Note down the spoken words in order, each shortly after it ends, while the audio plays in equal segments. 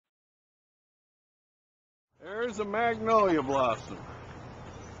There's a magnolia blossom.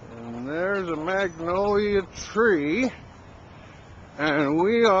 And there's a magnolia tree. And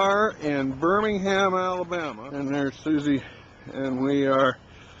we are in Birmingham, Alabama. And there's Susie. And we are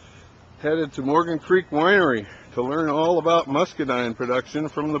headed to Morgan Creek Winery to learn all about muscadine production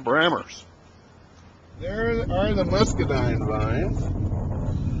from the Brammers. There are the muscadine vines.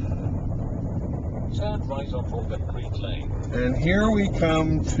 Turn right on Morgan Creek Lane. And here we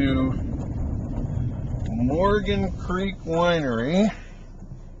come to Morgan Creek Winery.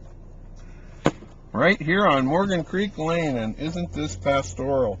 Right here on Morgan Creek Lane, and isn't this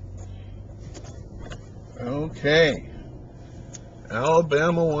pastoral? Okay.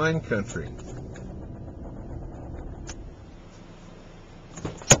 Alabama wine country.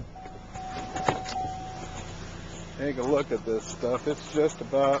 Take a look at this stuff. It's just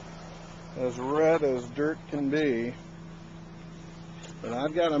about as red as dirt can be. But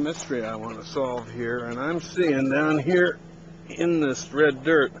I've got a mystery I want to solve here, and I'm seeing down here in this red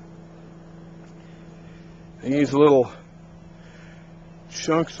dirt these little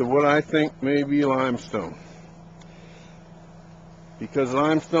chunks of what I think may be limestone. Because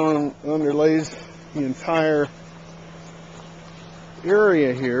limestone underlays the entire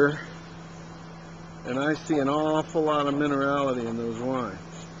area here, and I see an awful lot of minerality in those wines.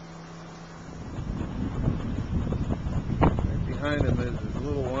 Right behind him is his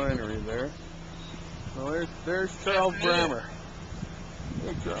little winery there. Well, there's Charles Brammer.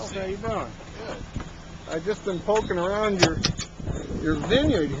 Hey Charles, how you doing? Good. I've just been poking around your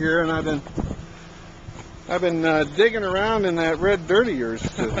vineyard here, and I've been digging around in that red dirt of yours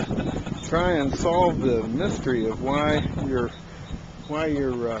to try and solve the mystery of why your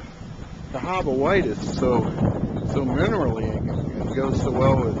Cahaba White is so minerally and goes so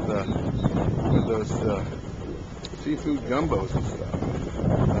well with those seafood gumbos and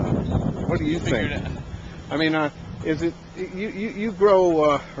stuff. What do you think? I mean, is it you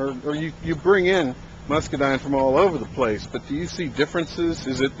grow or you bring in muscadine from all over the place, but do you see differences?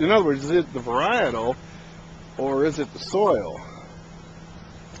 Is it, in other words, is it the varietal or is it the soil?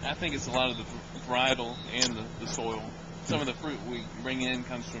 I think it's a lot of the varietal and the soil. Some of the fruit we bring in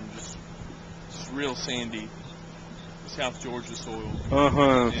comes from just real sandy South Georgia soil.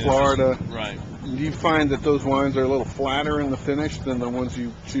 Florida. Right. Do you find that those wines are a little flatter in the finish than the ones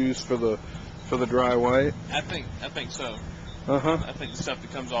you choose for the dry white? I think so. I think the stuff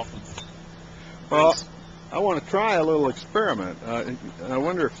that comes off of. Well, I want to try a little experiment. I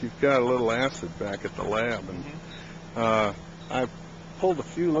wonder if you've got a little acid back at the lab. And I pulled a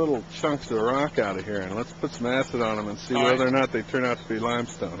few little chunks of rock out of here, and let's put some acid on them and see whether or not they turn out to be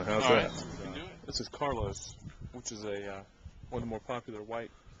limestone. How's that? Right. This is Carlos, which is one of the more popular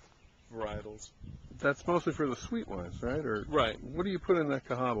white varietals. That's mostly for the sweet wines, right? Or right. What do you put in that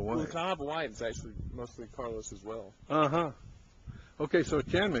Cahaba White? Well, the Cahaba White is actually mostly Carlos as well. Okay, so it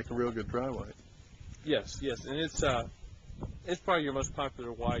can make a real good dry white. Yes, and it's probably your most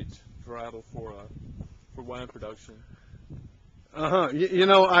popular white varietal for wine production. You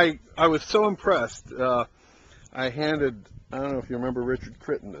know, I was so impressed. I don't know if you remember Richard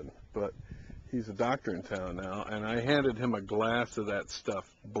Crittenden, but he's a doctor in town now, and I handed him a glass of that stuff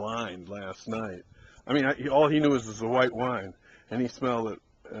blind last night. I mean, all he knew was the white wine, and he smelled it,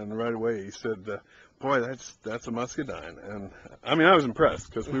 and right away he said, boy, that's a muscadine. And I mean, I was impressed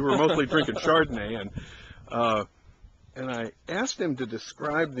because we were mostly drinking Chardonnay, and I asked him to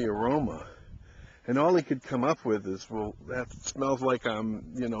describe the aroma, and all he could come up with is, well, that smells like I'm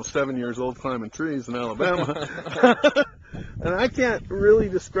 7 years old climbing trees in Alabama. And I can't really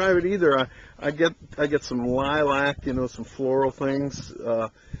describe it either. I get some lilac, some floral things,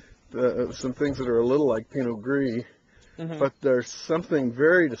 some things that are a little like Pinot Gris. But there's something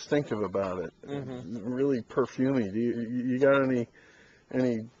very distinctive about it. Really perfumey. Do you got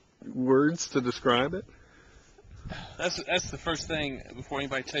any words to describe it? That's the first thing before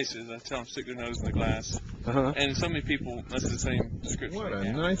anybody tastes it. I tell them stick their nose in the glass. And so many people, that's the same description. What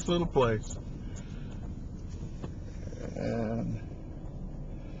a nice little place. And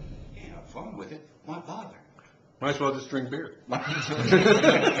have fun with it. Why bother? Might as well just drink beer. That's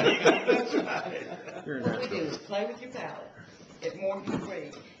right. What we do is play with your palate at Morgan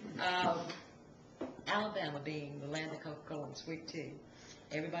Creek. Alabama being the land of Coca-Cola and sweet tea,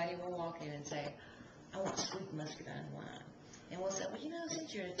 everybody will walk in and say, I want sweet muscadine wine. And we'll say, well,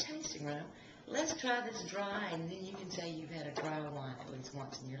 since you're in a tasting room, let's try this dry, and then you can say you've had a dry wine at least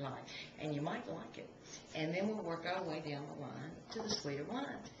once in your life. And you might like it. And then we'll work our way down the line to the sweeter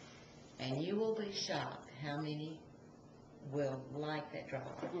wines. And you will be shocked how many will like that dry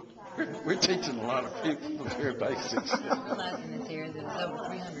wine. We're teaching a lot of people their basics. I'm realizing that there's over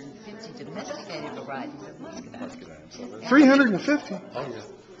 350 to domesticated varieties of muscadine. Muscadine. So that's, 350? oh, yeah.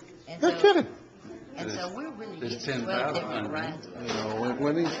 And You're so, kidding. and so we're really There's getting 12 different 10,000. varieties. You know,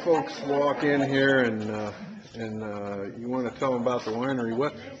 when these folks walk in here and you want to tell them about the winery,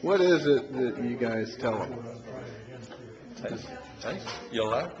 what is it that you guys tell them? Taste it. You'll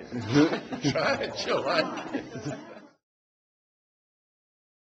like it. Try it. You'll like it.